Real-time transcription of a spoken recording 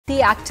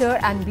Hindi actor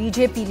and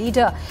BJP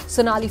leader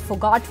Sonali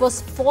Phogat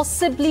was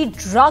forcibly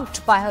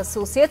drugged by her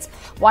associates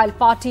while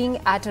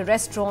partying at a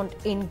restaurant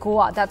in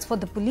Goa. That's what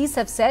the police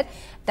have said,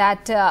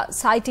 that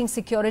citing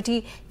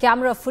security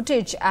camera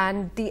footage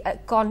and the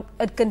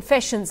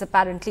confessions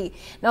apparently.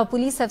 Now,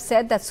 police have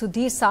said that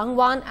Sudhir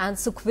Sangwan and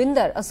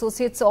Sukhvinder,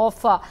 associates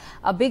of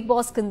a Big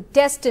Boss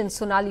contestant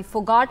Sonali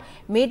Phogat,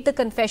 made the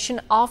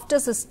confession after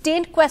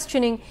sustained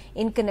questioning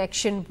in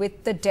connection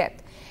with the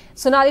death.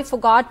 Sonali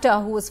Phogat,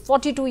 who was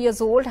 42 years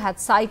old, had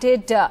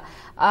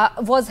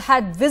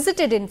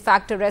visited in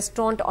fact a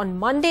restaurant on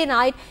Monday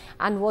night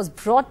and was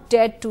brought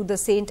dead to the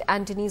St.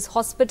 Anthony's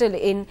Hospital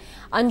in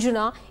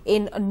Anjuna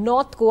in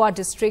North Goa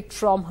district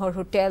from her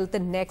hotel the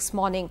next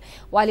morning.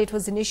 While it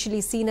was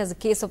initially seen as a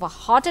case of a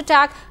heart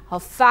attack, her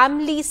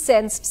family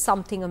sensed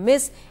something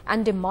amiss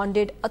and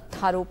demanded a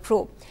thorough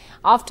probe.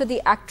 After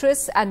the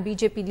actress and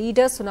BJP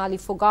leader Sonali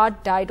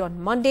Phogat died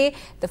on Monday,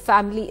 the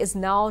family is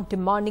now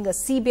demanding a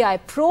CBI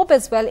probe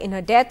as well in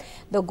her death.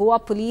 The Goa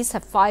police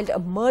have filed a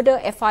murder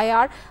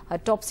FIR. Her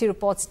autopsy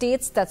report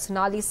states that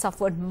Sonali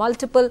suffered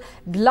multiple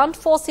blunt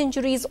force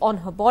injuries on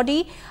her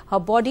body. Her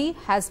body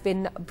has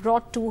been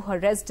brought to her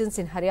residence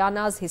in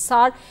Haryana's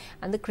Hisar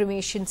and the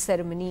cremation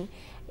ceremony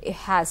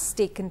has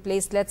taken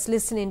place. Let's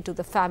listen in to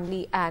the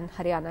family and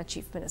Haryana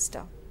Chief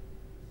Minister.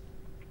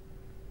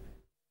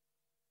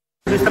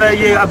 इस तरह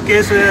ये अब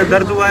case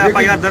दर्ज हुआ है,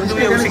 FIR दर्ज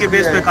हुई है, उसी के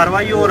बेस पे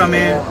कार्रवाई हो और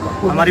हमें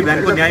हमारी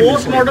बहन को न्याय मिले।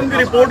 पोस्टमार्टम की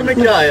रिपोर्ट में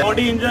क्या है?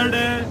 बॉडी इंजर्ड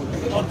है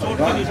और चोट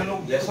के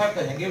निशान। जैसा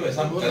कहेंगे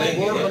वैसा हम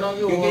करेंगे,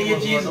 क्योंकि ये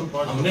चीज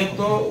हमने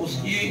तो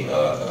उसकी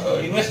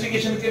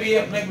इन्वेस्टिगेशन के लिए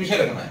अपना एक विषय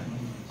रखना है।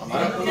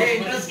 हमारा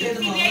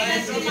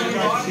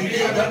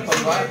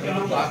परिवार के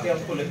लोग आके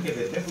हमको लिख के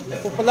देते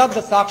हैं। उपलब्ध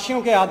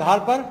साक्ष्यों के आधार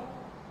पर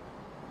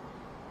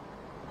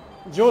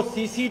जो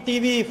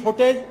CCTV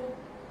फुटेज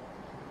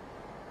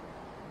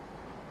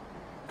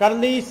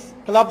करली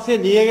क्लब से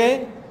लिए गए,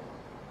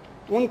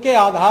 उनके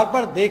आधार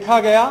पर देखा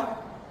गया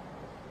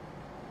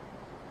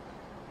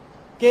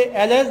कि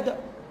एलिज्ड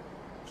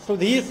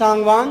सुधीर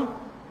सांगवान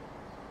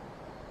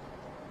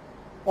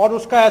और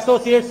उसका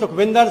एसोसिएट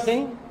सुखविंदर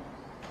सिंह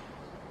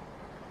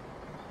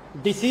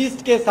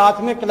डिसीज्ड के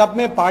साथ में क्लब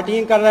में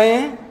पार्टिंग कर रहे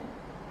हैं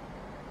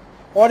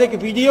और एक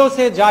वीडियो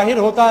से जाहिर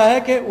होता है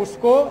कि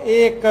उसको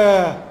एक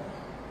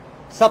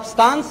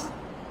सब्सटेंस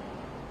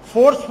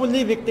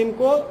फोर्सफुली विक्टिम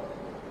को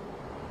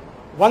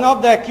वन ऑफ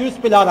द एक्यूज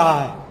पिला रहा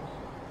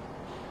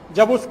है।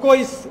 जब उसको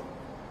इस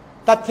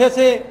तथ्य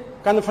से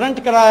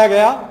कन्फ्रंट कराया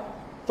गया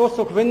तो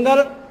सुखविंदर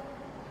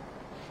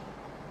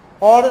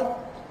और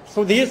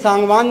सुधीर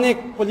सांगवान ने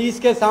पुलिस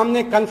के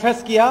सामने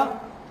कन्फेस किया